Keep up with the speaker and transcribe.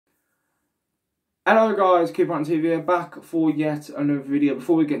Hello guys, Keep on TV here, back for yet another video.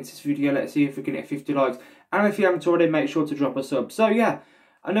 Before we get into this video, let's see if we can hit 50 likes. And if you haven't already, make sure to drop a sub. So yeah,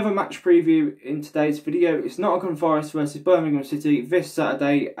 another match preview in today's video. It's Nottingham Forest versus Birmingham City this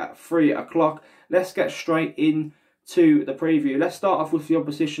Saturday at 3 o'clock. Let's get straight into the preview. Let's start off with the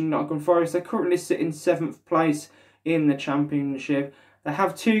opposition, Nottingham Forest. They're currently sitting 7th place in the Championship. They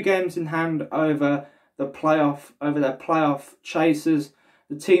have 2 games in hand over their playoff chasers.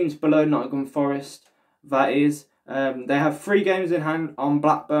 The teams below Nottingham Forest, that is. They have 3 games in hand on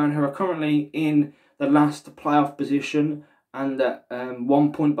Blackburn, who are currently in the last playoff position and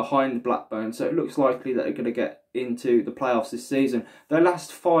 1 point behind Blackburn. So it looks likely that they're going to get into the playoffs this season. Their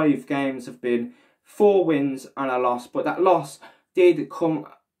last 5 games have been 4 wins and a loss, but that loss did come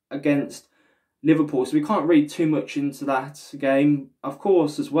against Liverpool, so we can't read too much into that game. Of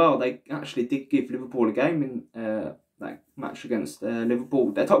course, as well, they actually did give Liverpool a game in that match against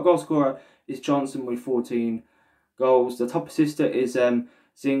Liverpool. Their top goal scorer is Johnson with 14 goals. The top assister is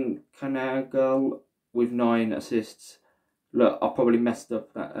Zinchenko with 9 assists. Look, I probably messed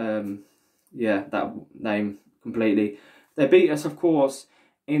up that that name completely. They beat us, of course,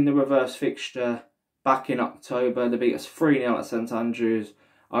 in the reverse fixture back in October. They beat us 3-0 at St Andrews.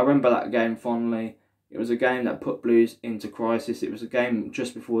 I remember that game fondly. It was a game that put Blues into crisis. It was a game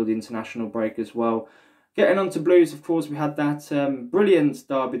just before the international break as well. Getting on to Blues, of course, we had that brilliant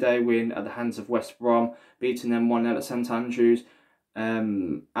Derby Day win at the hands of West Brom, beating them 1-0 at St Andrews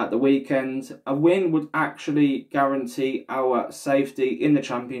at the weekend. A win would actually guarantee our safety in the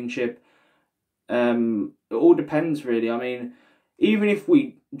Championship. It all depends, really. I mean, even if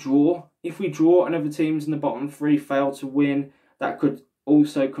we draw and other teams in the bottom 3 fail to win, that could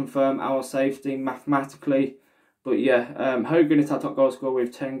also confirm our safety mathematically. But yeah, Hogan is our top goal scorer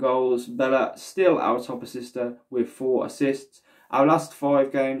with 10 goals. Bella still our top assister with 4 assists. Our last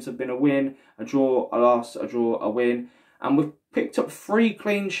 5 games have been a win, a draw, a loss, a draw, a win. And we've picked up 3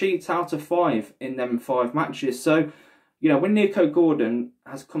 clean sheets out of 5 in them 5 matches. So, you know, when Nico Gordon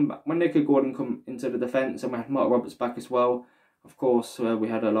come into the defence, and we had Mark Roberts back as well. Of course, we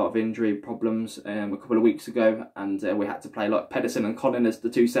had a lot of injury problems a couple of weeks ago, and we had to play like Pedersen and Collin as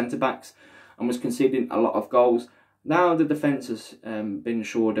the 2 centre-backs, and was conceding a lot of goals. Now the defence has been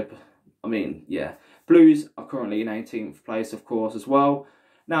shored up. I mean, yeah. Blues are currently in 18th place, of course, as well.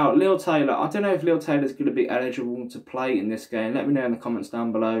 Now, Lil Taylor. I don't know if Lil Taylor's going to be eligible to play in this game. Let me know in the comments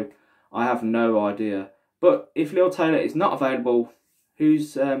down below. I have no idea. But if Lil Taylor is not available,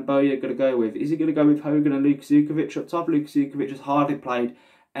 who's Bowyer going to go with? Is he going to go with Hogan and Luka Zukovic up top? Luka Zukovic has hardly played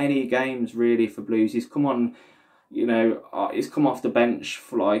any games, really, for Blues. He's come on, you know, he's come off the bench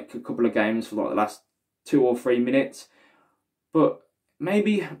for like a couple of games for like the last 2 or 3 minutes. But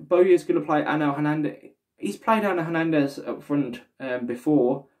maybe Bowyer's going to play Ano Hernandez. He's played Ano Hernandez up front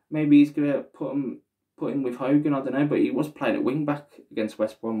before. Maybe he's going to put him with Hogan, I don't know. But he was playing at wing back against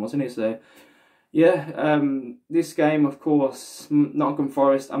West Brom, wasn't he? So yeah, this game, of course, Nottingham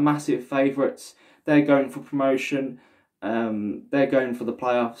Forest are massive favourites. They're going for promotion. They're going for the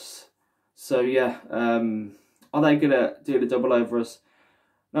playoffs. So yeah, are they going to do the double over us?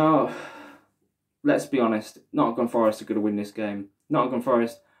 No, let's be honest. Nottingham Forest are going to win this game. Nottingham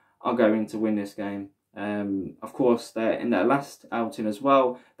Forest are going to win this game. Of course, they're in their last outing as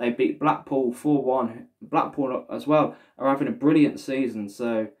well. They beat Blackpool 4-1. Blackpool as well are having a brilliant season.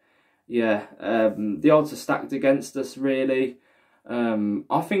 So yeah, the odds are stacked against us, really.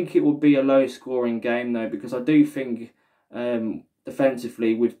 I think it will be a low-scoring game, though, because I do think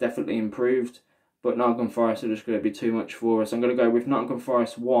defensively we've definitely improved. But Nottingham Forest are just going to be too much for us. I'm going to go with Nottingham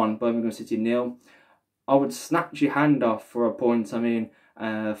Forest 1, Birmingham City 0. I would snatch your hand off for a point. I mean,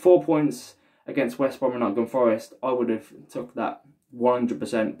 4 points against West Brom and Nottingham Forest, I would have took that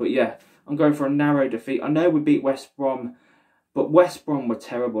 100%. But yeah, I'm going for a narrow defeat. I know we beat West Brom, but West Brom were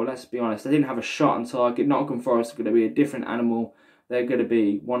terrible, let's be honest. They didn't have a shot on target. Nottingham Forest are going to be a different animal. They're going to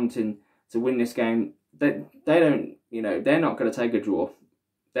be wanting to win this game. They don't, you know, they're not going to take a draw.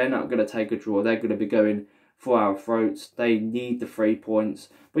 They're not going to take a draw. They're going to be going for our throats. They need the 3 points.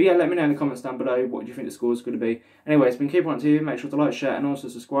 But yeah, let me know in the comments down below what do you think the score is going to be. Anyway, it's been Keep On TV. Make sure to like, share, and also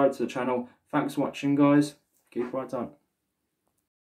subscribe to the channel. Thanks for watching, guys. Keep right on.